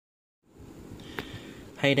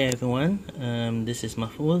Hi there everyone, this is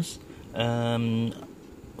Mahfouz.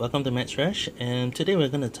 Welcome to MathsRush, and today we're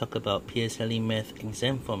going to talk about PSLE Math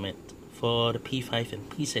exam format for the P5 and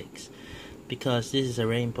P6, because this is a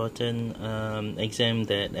very important exam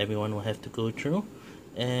that everyone will have to go through,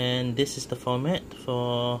 and this is the format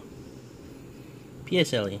for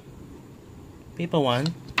PSLE. Paper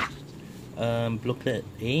 1, booklet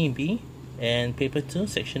A and B, and paper 2,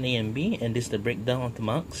 section A and B, and this is the breakdown of the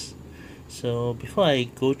marks. So before I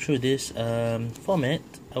go through this format,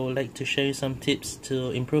 I would like to share you some tips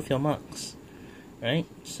to improve your marks. Right?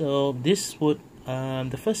 So this would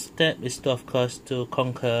the first step is to, of course, to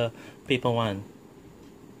conquer paper 1.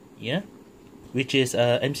 Yeah, which is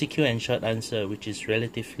MCQ and short answer, which is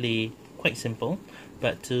relatively quite simple,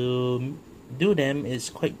 but to do them is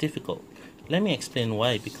quite difficult. Let me explain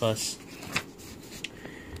why. Because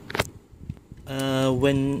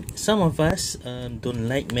when some of us don't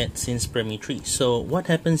like math since primary 3, so what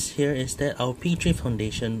happens here is that our P3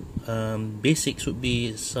 foundation basics would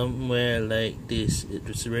be somewhere like this.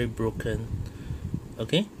 It's very broken.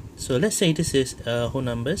 Okay, so let's say this is whole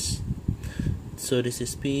numbers, so this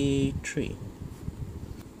is P3.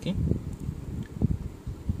 Okay,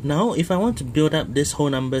 now if I want to build up this whole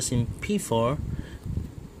numbers in P4,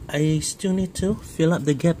 I still need to fill up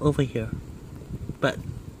the gap over here, but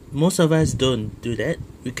most of us don't do that.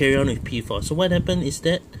 We carry on with P4. So what happens is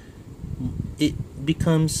that it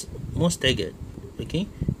becomes more staggered. Okay,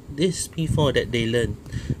 this is P4 that they learn.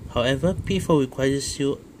 However, P4 requires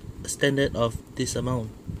you a standard of this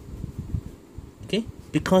amount. Okay,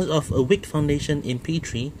 because of a weak foundation in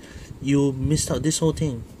P3, you missed out this whole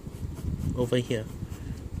thing over here.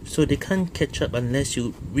 So they can't catch up unless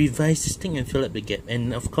you revise this thing and fill up the gap.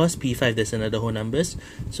 And of course, P5, there's another whole numbers.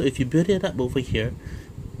 So if you build it up over here,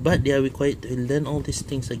 but they are required to learn all these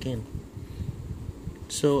things again,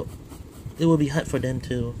 so it will be hard for them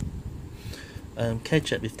to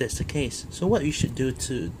catch up if that's the case. So what you should do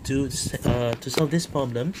to solve this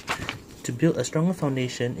problem, to build a stronger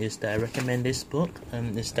foundation, is that I recommend this book.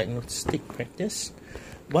 It's Diagnostic Practice.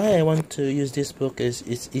 Why I want to use this book is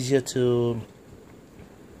it's easier to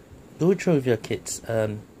go through with your kids,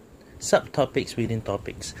 subtopics within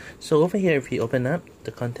topics. So over here, if you open up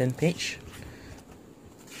the content page,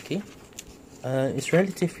 okay, it's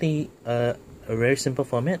relatively a very simple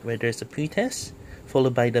format where there's a pre-test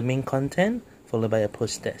followed by the main content followed by a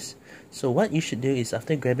post-test. So what you should do is,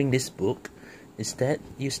 after grabbing this book, is that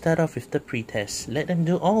you start off with the pre-test. Let them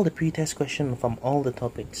do all the pre-test questions from all the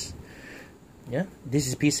topics. Yeah, this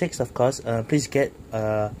is P6, of course. Please get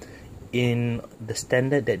in the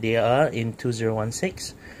standard that they are in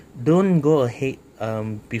 2016. Don't go ahead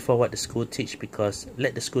before what the school teach, because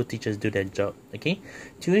let the school teachers do their job. Okay,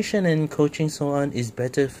 tuition and coaching so on is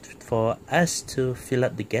better for us to fill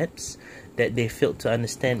up the gaps that they failed to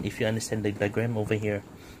understand. If you understand the diagram over here,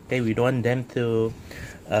 okay, we don't want them to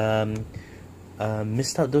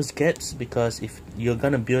miss out those gaps, because if you're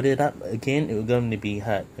gonna build it up again, it's gonna be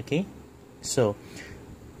hard. Okay, so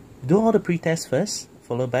do all the pre-tests first,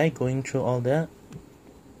 followed by going through all the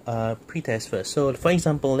pre-test first. So for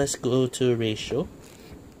example, let's go to ratio.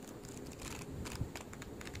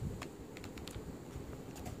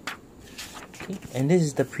 Okay, and this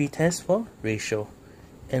is the pre-test for ratio.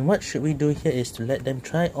 And what should we do here is to let them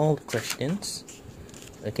try all the questions.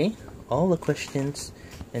 Okay, all the questions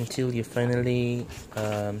until you finally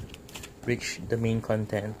reach the main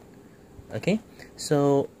content. Okay,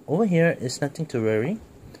 so over here is nothing to worry.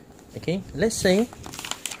 Okay, let's say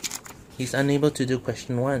he's unable to do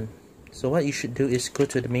question 1. So what you should do is go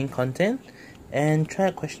to the main content and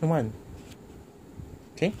try question 1.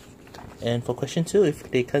 Okay, and for question 2, if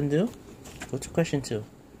they can't do, go to question 2.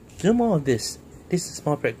 Do more of this. This is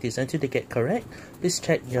small practice until they get correct. Please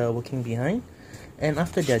check your working behind, and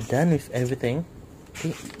after they're done with everything,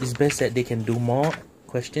 okay, it's best that they can do more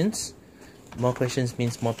questions. More questions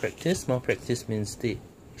means more practice. More practice means they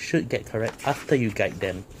should get correct after you guide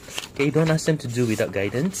them. Okay, don't ask them to do without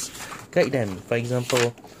guidance. Guide them. For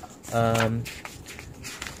example,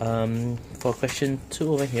 for question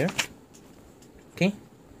 2 over here, okay,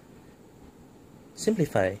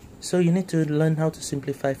 simplify. So you need to learn how to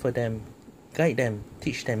simplify for them. Guide them,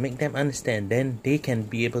 teach them, make them understand, then they can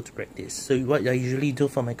be able to practice. So what I usually do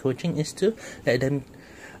for my coaching is to let them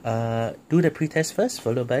do the pre-test first,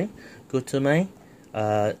 followed by go to my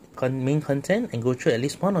main content and go through at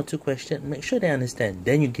least 1 or 2 questions, make sure they understand.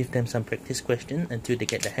 Then you give them some practice questions until they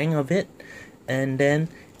get the hang of it, and then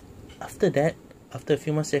after that, after a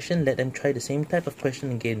few more sessions, let them try the same type of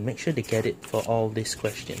question again. Make sure they get it for all these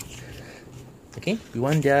questions. Okay, we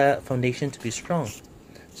want their foundation to be strong.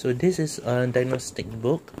 So this is a diagnostic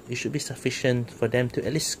book. It should be sufficient for them to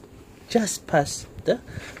at least just pass the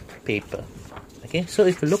paper. Okay, so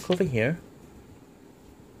if you look over here,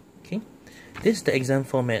 okay, this is the exam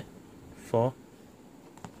format for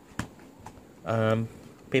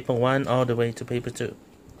paper 1 all the way to paper 2.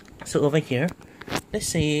 So over here, let's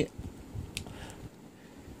say,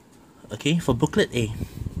 okay, for booklet A,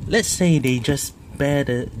 let's say they just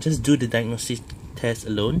do the diagnostic test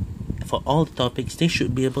alone. For all the topics, they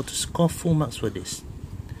should be able to score full marks for this,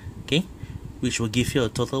 okay, which will give you a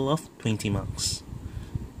total of 20 marks.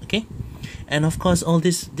 Okay, and of course all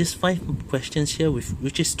these 5 questions here,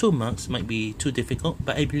 which is 2 marks, might be too difficult,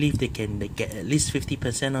 but I believe they get at least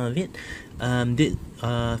 50% out of it.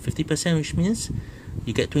 50%, which means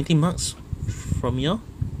you get 20 marks from your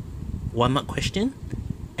 1 mark question,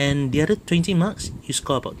 and the other 20 marks you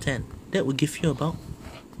score about 10. That will give you about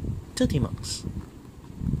 30 marks.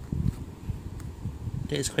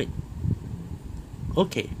 That is quite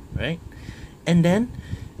okay, right? And then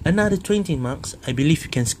another 20 marks, I believe you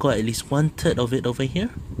can score at least 1/3 of it over here,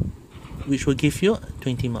 which will give you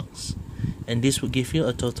 20 marks. And this will give you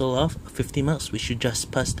a total of 50 marks, which you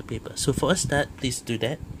just pass the paper. So for a start, please do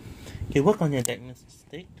that. Okay, work on your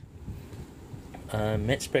diagnostic,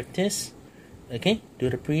 maths practice. Okay, do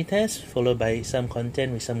the pre-test followed by some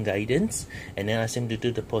content with some guidance, and then ask them to do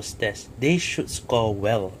the post-test. They should score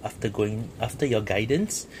well after your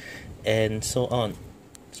guidance, and so on.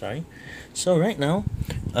 Sorry. So right now,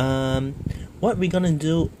 what we're gonna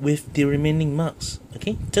do with the remaining marks?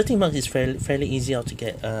 Okay, 30 marks is fairly easy to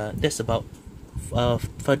get. That's about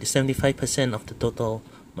 75% of the total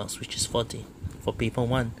marks, which is 40 for paper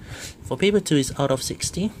 1. For paper 2 is out of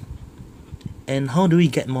 60. And how do we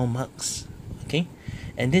get more marks? Okay,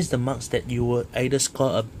 and this is the marks that you will either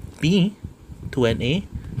score a B to an A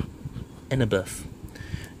and above.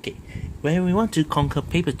 Okay, when we want to conquer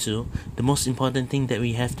paper 2, the most important thing that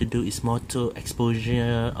we have to do is more to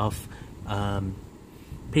exposure of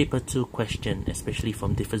paper 2 question, especially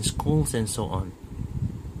from different schools and so on.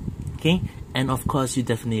 Okay, and of course you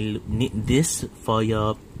definitely need this for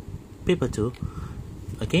your paper 2.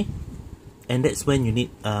 Okay, and that's when you need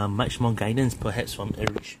much more guidance, perhaps from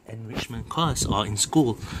enrichment course or in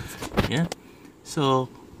school. Yeah, so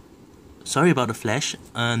sorry about the flash.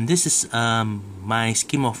 This is my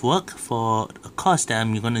scheme of work for a course that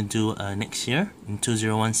I'm gonna do next year in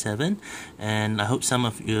 2017, and I hope some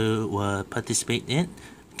of you will participate in.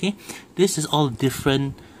 Okay, this is all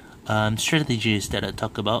different strategies that I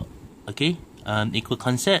talk about. Okay, equal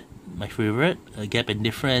concept, my favorite, gap and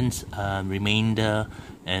difference, remainder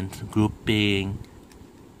and grouping,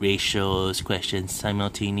 ratios, questions,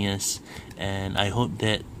 simultaneous, and I hope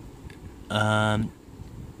that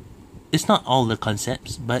it's not all the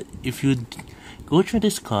concepts, but if you go through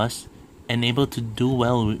this course and able to do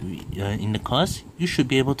well in the course, you should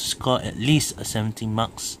be able to score at least 70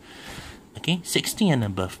 marks. Okay, 60 and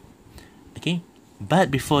above. Okay,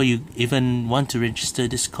 but before you even want to register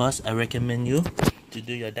this course, I recommend you to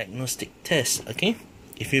do your diagnostic test. Okay,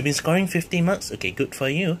 if you've been scoring 50 marks, okay, good for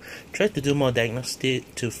you. Try to do more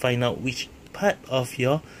diagnostic to find out which part of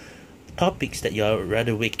your topics that you're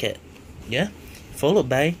rather weak at. Yeah, followed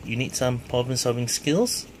by you need some problem solving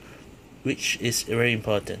skills, which is very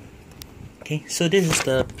important. Okay, so this is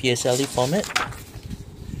the PSLE format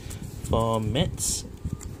for maths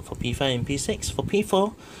for P5 and P6. For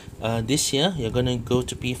P4, this year you're gonna go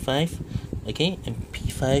to P5. Okay, and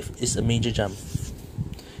P5 is a major jump.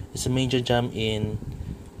 It's a major jump in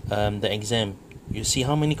the exam. You see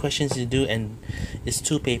how many questions you do, and it's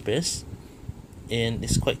 2 papers, and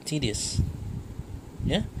it's quite tedious.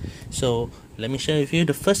 Yeah, so let me share with you.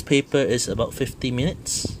 The first paper is about 50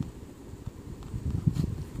 minutes.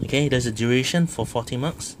 Okay, there's a duration for 40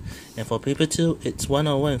 marks, and for paper 2 it's 1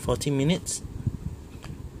 hour and 40 minutes,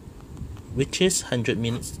 which is 100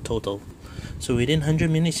 minutes total. So within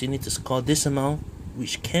 100 minutes you need to score this amount,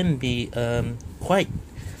 which can be quite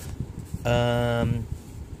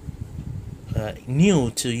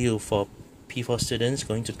new to you for P4 students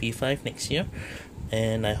going to P5 next year.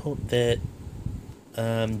 And I hope that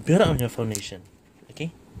build up on your foundation.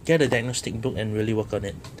 Okay, get a diagnostic book and really work on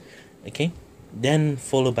it. Okay, then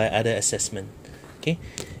followed by other assessment. Okay,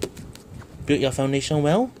 build your foundation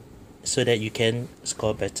well so that you can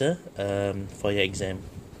score better for your exam.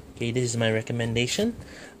 Okay, this is my recommendation.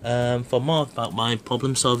 For more about my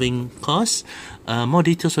problem solving course, more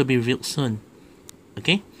details will be revealed soon.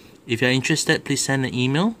 Okay, if you're interested, please send an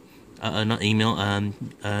email,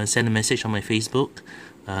 send a message on my Facebook,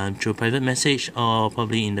 through a private message, or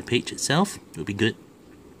probably in the page itself. It would be good.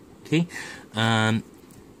 Okay,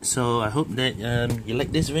 so I hope that you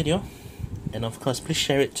like this video. and of course please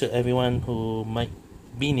share it to everyone who might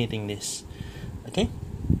be needing this. Okay,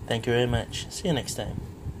 thank you very much. See you next time.